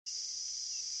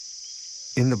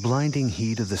In the blinding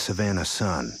heat of the savanna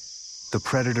sun, the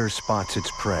predator spots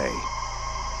its prey.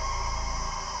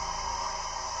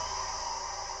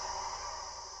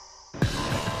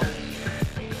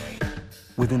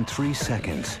 Within 3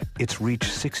 seconds, it's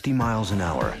reached 60 miles an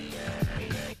hour.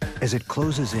 As it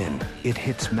closes in, it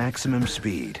hits maximum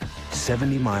speed,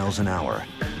 70 miles an hour.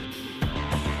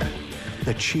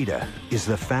 The cheetah is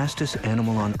the fastest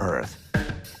animal on Earth,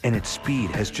 and its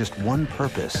speed has just one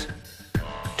purpose: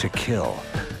 to kill.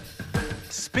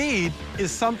 Speed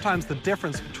is sometimes the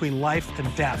difference between life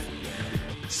and death.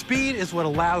 Speed is what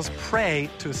allows prey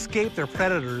to escape their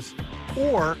predators,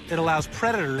 or it allows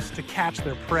predators to catch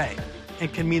their prey,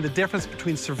 and can mean the difference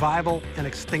between survival and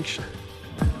extinction.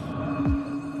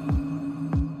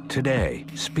 Today,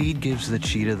 speed gives the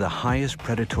cheetah the highest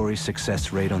predatory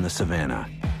success rate on the savanna.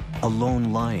 A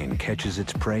lone lion catches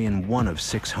its prey in 1 of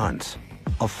 6 hunts.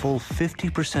 A full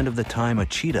 50% of the time a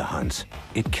cheetah hunts,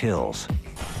 it kills.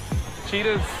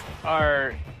 Cheetahs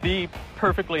are the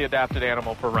perfectly adapted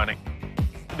animal for running.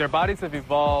 Their bodies have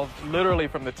evolved literally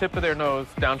from the tip of their nose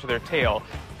down to their tail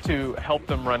to help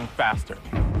them run faster.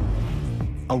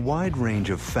 A wide range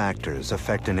of factors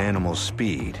affect an animal's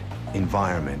speed,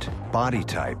 environment, body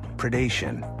type,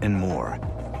 predation, and more.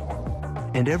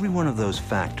 And every one of those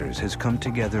factors has come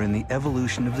together in the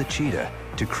evolution of the cheetah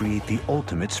to create the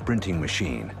ultimate sprinting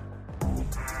machine.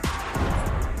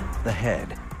 The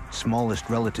head, smallest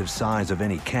relative size of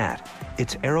any cat,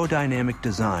 its aerodynamic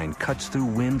design cuts through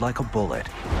wind like a bullet.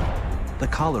 The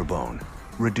collarbone,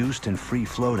 reduced and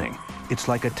free-floating, it's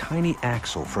like a tiny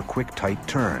axle for quick, tight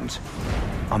turns.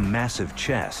 A massive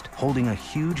chest holding a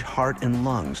huge heart and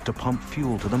lungs to pump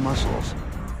fuel to the muscles.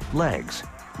 Legs,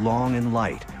 long and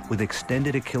light, with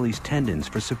extended Achilles tendons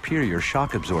for superior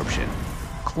shock absorption.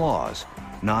 Claws,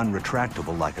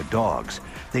 non-retractable like a dog's,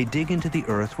 they dig into the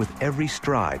earth with every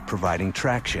stride, providing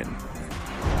traction.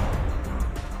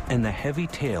 And the heavy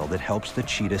tail that helps the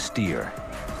cheetah steer.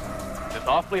 It's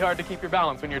awfully hard to keep your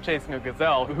balance when you're chasing a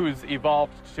gazelle who's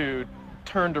evolved to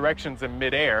turn directions in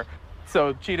midair.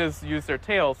 So cheetahs use their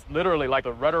tails literally like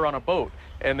a rudder on a boat,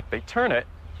 and if they turn it,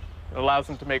 it allows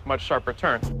them to make much sharper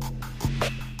turns.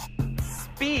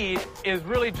 Speed is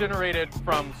really generated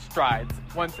from strides.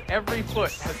 Once every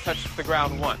foot has touched the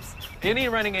ground once. Any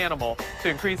running animal, to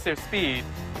increase their speed,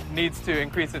 needs to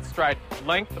increase its stride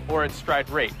length or its stride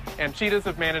rate, and cheetahs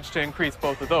have managed to increase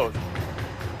both of those.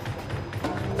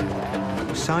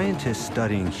 Scientists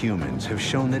studying humans have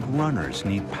shown that runners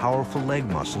need powerful leg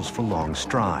muscles for long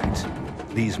strides.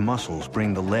 These muscles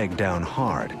bring the leg down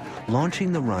hard,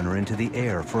 launching the runner into the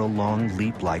air for a long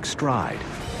leap-like stride.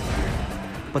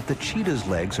 But the cheetah's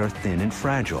legs are thin and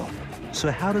fragile,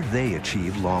 so how do they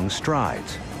achieve long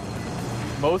strides?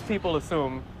 Most people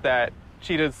assume that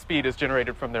cheetah's speed is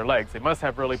generated from their legs. They must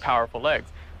have really powerful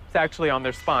legs. It's actually on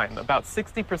their spine. About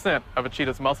 60% of a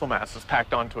cheetah's muscle mass is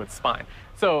packed onto its spine.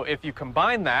 So if you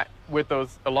combine that with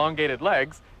those elongated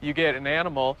legs, you get an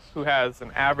animal who has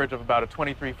an average of about a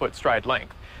 23-foot stride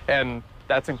length. And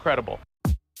that's incredible.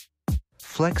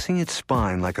 Flexing its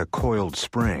spine like a coiled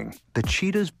spring, the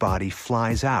cheetah's body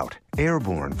flies out,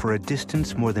 airborne for a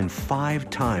distance more than 5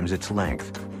 times its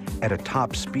length. At a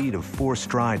top speed of 4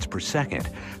 strides per second,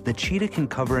 the cheetah can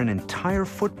cover an entire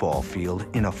football field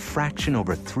in a fraction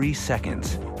over 3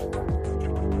 seconds.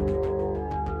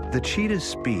 The cheetah's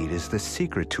speed is the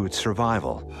secret to its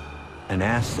survival, an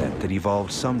asset that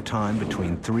evolved sometime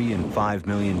between 3 and 5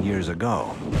 million years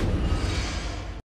ago.